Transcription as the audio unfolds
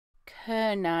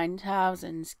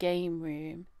Per9000's game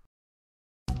room.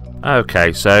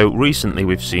 Okay, so recently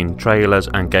we've seen trailers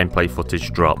and gameplay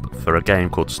footage drop for a game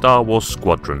called Star Wars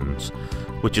Squadrons,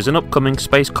 which is an upcoming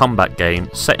space combat game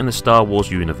set in the Star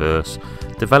Wars universe,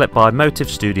 developed by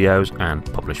Motive Studios and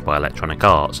published by Electronic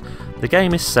Arts. The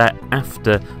game is set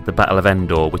after the Battle of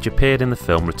Endor, which appeared in the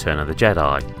film Return of the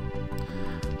Jedi.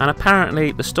 And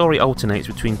apparently the story alternates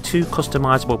between two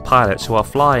customisable pilots who are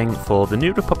flying for the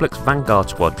New Republic's Vanguard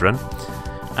Squadron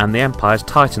and the Empire's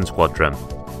Titan Squadron.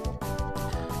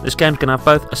 This game's going to have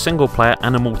both a single player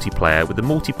and a multiplayer, with the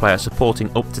multiplayer supporting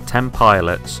up to 10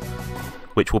 pilots,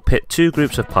 which will pit two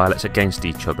groups of pilots against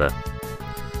each other.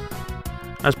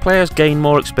 As players gain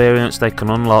more experience, they can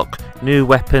unlock new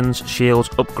weapons, shields,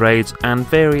 upgrades and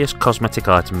various cosmetic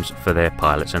items for their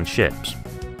pilots and ships.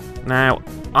 Now,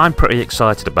 I'm pretty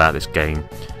excited about this game,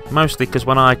 mostly because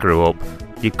when I grew up,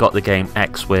 you got the game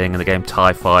X-Wing and the game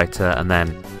TIE Fighter and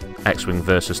then X-Wing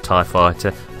versus TIE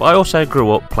Fighter, but I also grew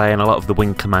up playing a lot of the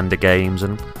Wing Commander games,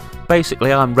 and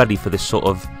basically I'm ready for this sort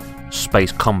of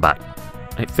space combat.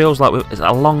 It feels like it's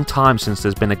a long time since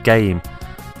there's been a game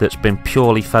that's been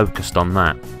purely focused on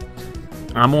that.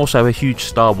 I'm also a huge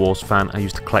Star Wars fan. I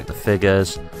used to collect the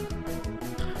figures,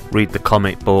 read the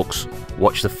comic books,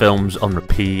 watch the films on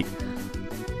repeat,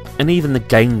 and even the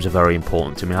games are very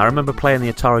important to me. I remember playing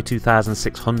the Atari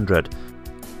 2600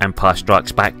 Empire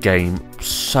Strikes Back game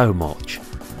so much,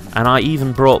 and I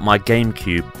even brought my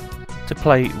GameCube to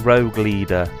play Rogue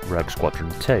Leader Rogue Squadron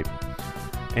 2.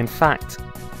 In fact,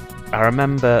 I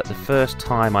remember the first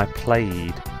time I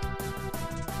played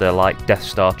the Death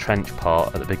Star trench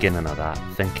part at the beginning of that,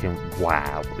 thinking,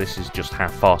 wow, this is just how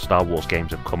far Star Wars games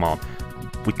have come on.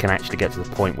 We can actually get to the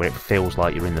point where it feels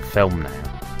like you're in the film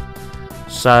now.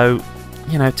 So,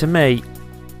 you know, to me,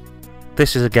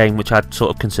 this is a game which I'd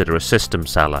sort of consider a system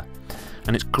seller,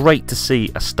 and it's great to see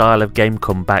a style of game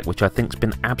come back which I think's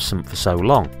been absent for so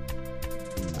long.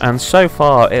 And so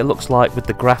far it looks like, with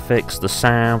the graphics, the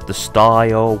sound, the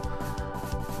style,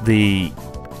 the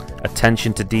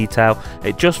attention to detail,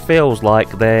 it just feels like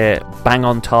they're bang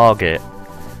on target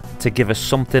to give us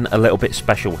something a little bit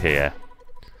special here.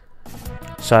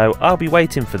 So I'll be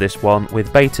waiting for this one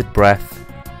with bated breath,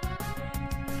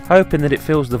 hoping that it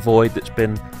fills the void that's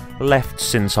been left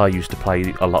since I used to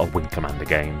play a lot of Wing Commander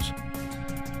games.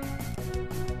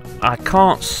 I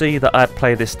can't see that I'd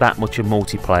play this that much in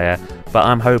multiplayer, but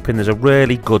I'm hoping there's a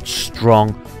really good,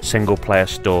 strong single player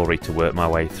story to work my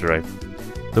way through.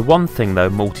 The one thing though,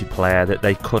 multiplayer, that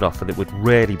they could offer that would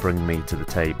really bring me to the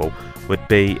table would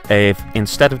be if,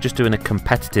 instead of just doing a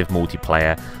competitive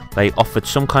multiplayer, they offered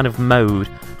some kind of mode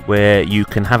where you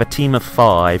can have a team of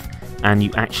 5 and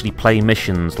you actually play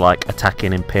missions like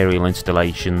attacking Imperial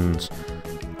installations,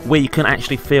 where you can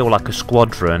actually feel like a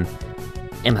squadron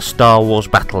in a Star Wars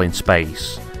battle in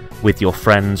space with your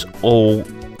friends all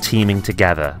teaming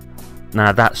together.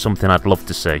 Now that's something I'd love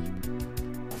to see.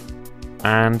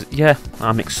 And yeah,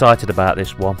 I'm excited about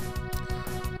this one.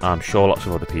 I'm sure lots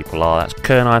of other people are. That's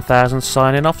Per9000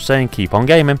 signing off, saying keep on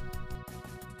gaming.